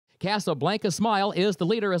Casablanca Smile is the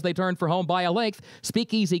leader as they turn for home by a length.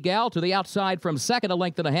 Speakeasy Gal to the outside from second, a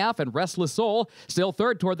length and a half, and Restless Soul still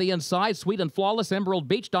third toward the inside. Sweet and Flawless, Emerald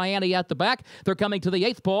Beach, Diana at the back. They're coming to the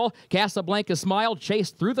 8th pole. Casablanca Smile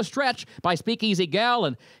chased through the stretch by Speakeasy Gal,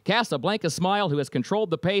 and Casablanca Smile, who has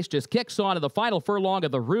controlled the pace, just kicks on in the final furlong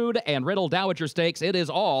of the Rude and Riddle Dowager Stakes. It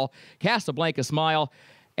is all Casablanca Smile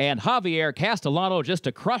and Javier Castellano just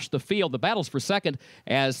to crush the field. The battle's for second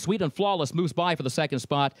as Sweet and Flawless moves by for the second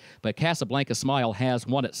spot, but Casablanca Smile has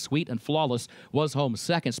won it. Sweet and Flawless was home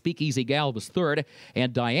second. Speakeasy Gal was third,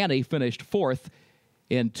 and Diana finished fourth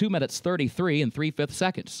in 2 minutes 33 and 3/5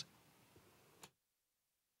 seconds.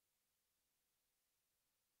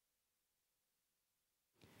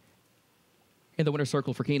 In the winner's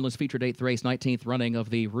circle for Keeneland's featured 8th race, 19th running of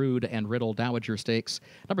the Rude and Riddle Dowager Stakes.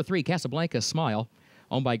 Number 3, Casablanca Smile,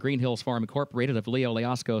 owned by Green Hills Farm Incorporated of Leo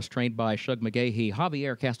Leoscos, trained by Shug McGahee.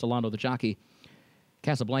 Javier Castellano, the jockey.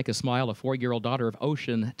 Casablanca Smile, a 4-year-old daughter of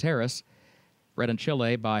Ocean Terrace, bred in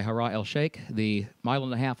Chile by Hara El Sheikh. The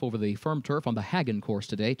 1.5 miles over the firm turf on the Hagen course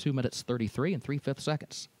today, 2 minutes 33 and 3/5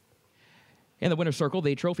 seconds. In the winner's circle,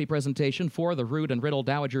 the trophy presentation for the Rude and Riddle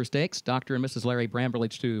Dowager Stakes. Dr. and Mrs. Larry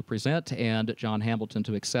Bramberlich to present and John Hamilton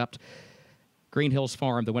to accept. Green Hills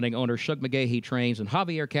Farm, the winning owner, Shug McGahee trains, and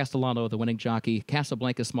Javier Castellano, the winning jockey.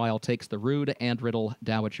 Casablanca Smile takes the Rude and Riddle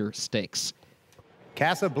Dowager Stakes.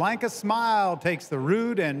 Casablanca Smile takes the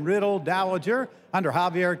Rude and Riddle Dowager under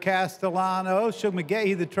Javier Castellano. Shug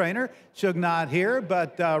McGahee, the trainer. Shug not here,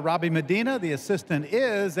 but Robbie Medina, the assistant,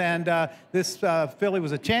 is. And this filly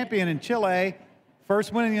was a champion in Chile.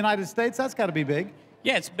 First win in the United States. That's got to be big.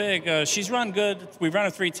 Yeah, it's big. She's run good. We've run her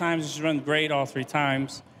 3 times. She's run great all 3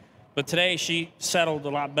 times. But today she settled a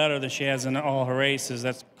lot better than she has in all her races.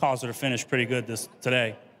 That's caused her to finish pretty good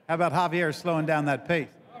today. How about Javier slowing down that pace?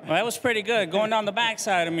 Well, that was pretty good. Going down the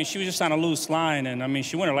backside, I mean, she was just on a loose line, and, I mean,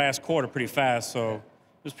 she went her last quarter pretty fast, so it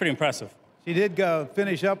was pretty impressive. She did go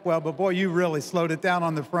finish up well, but, boy, you really slowed it down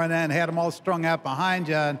on the front end, had them all strung out behind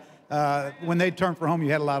you, and when they turned for home,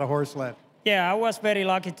 you had a lot of horse left. Yeah, I was very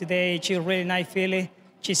lucky today. She's a really nice filly.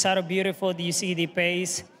 She started beautiful. You see the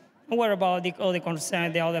pace. What about all the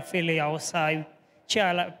concern, the other filly outside? She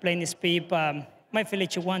had plenty of speed, but my filly,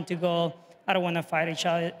 she want to go. I don't want to fight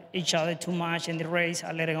each other too much in the race.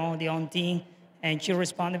 I let her go on the own thing, and she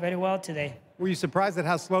responded very well today. Were you surprised at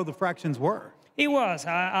how slow the fractions were? It was.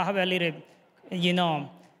 I have a little,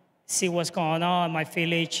 see what's going on. My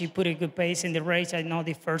filly, she put a good pace in the race. I know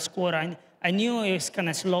the first quarter. I knew it was kind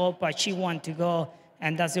of slow, but she wanted to go,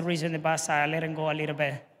 and that's the reason the backside, I let her go a little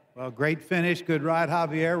bit. Well, great finish. Good ride,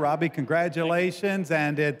 Javier. Robbie, congratulations.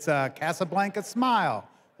 And it's Casablanca Smile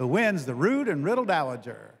who wins the Rude and Riddle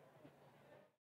Dowager.